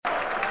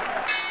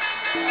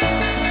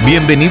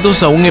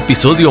Bienvenidos a un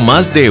episodio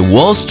más de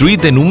Wall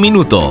Street en un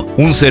minuto,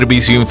 un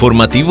servicio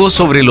informativo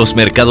sobre los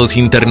mercados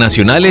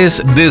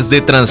internacionales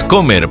desde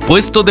Transcomer,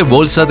 puesto de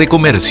bolsa de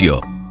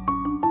comercio.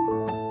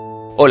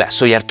 Hola,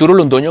 soy Arturo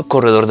Londoño,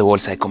 corredor de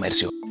Bolsa de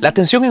Comercio. La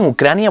tensión en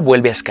Ucrania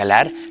vuelve a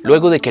escalar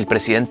luego de que el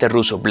presidente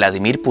ruso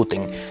Vladimir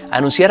Putin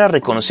anunciara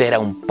reconocer a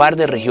un par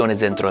de regiones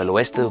dentro del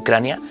oeste de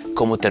Ucrania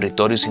como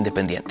territorios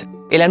independientes.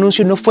 El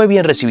anuncio no fue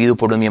bien recibido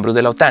por los miembros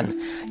de la OTAN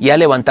y ha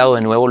levantado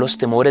de nuevo los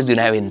temores de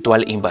una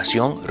eventual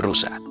invasión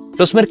rusa.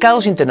 Los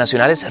mercados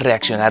internacionales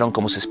reaccionaron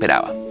como se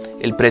esperaba.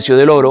 El precio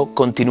del oro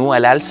continúa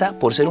al alza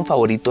por ser un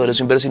favorito de los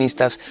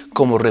inversionistas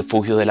como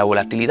refugio de la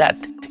volatilidad.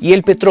 Y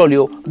el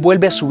petróleo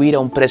vuelve a subir a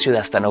un precio de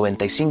hasta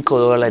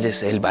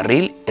 $95 el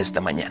barril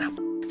esta mañana.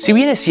 Si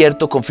bien es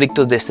cierto,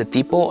 conflictos de este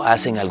tipo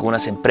hacen a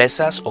algunas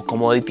empresas o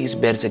commodities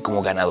verse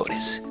como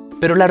ganadores.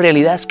 Pero la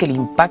realidad es que el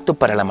impacto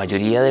para la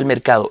mayoría del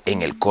mercado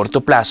en el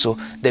corto plazo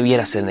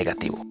debiera ser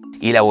negativo.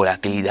 Y la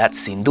volatilidad,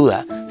 sin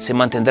duda, se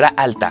mantendrá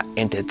alta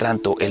entre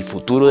tanto el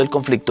futuro del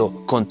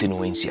conflicto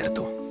continúe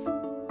incierto.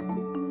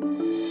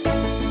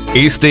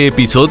 Este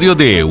episodio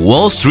de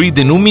Wall Street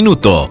en un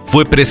minuto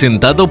fue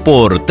presentado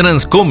por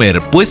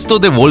Transcomer, puesto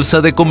de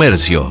bolsa de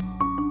comercio.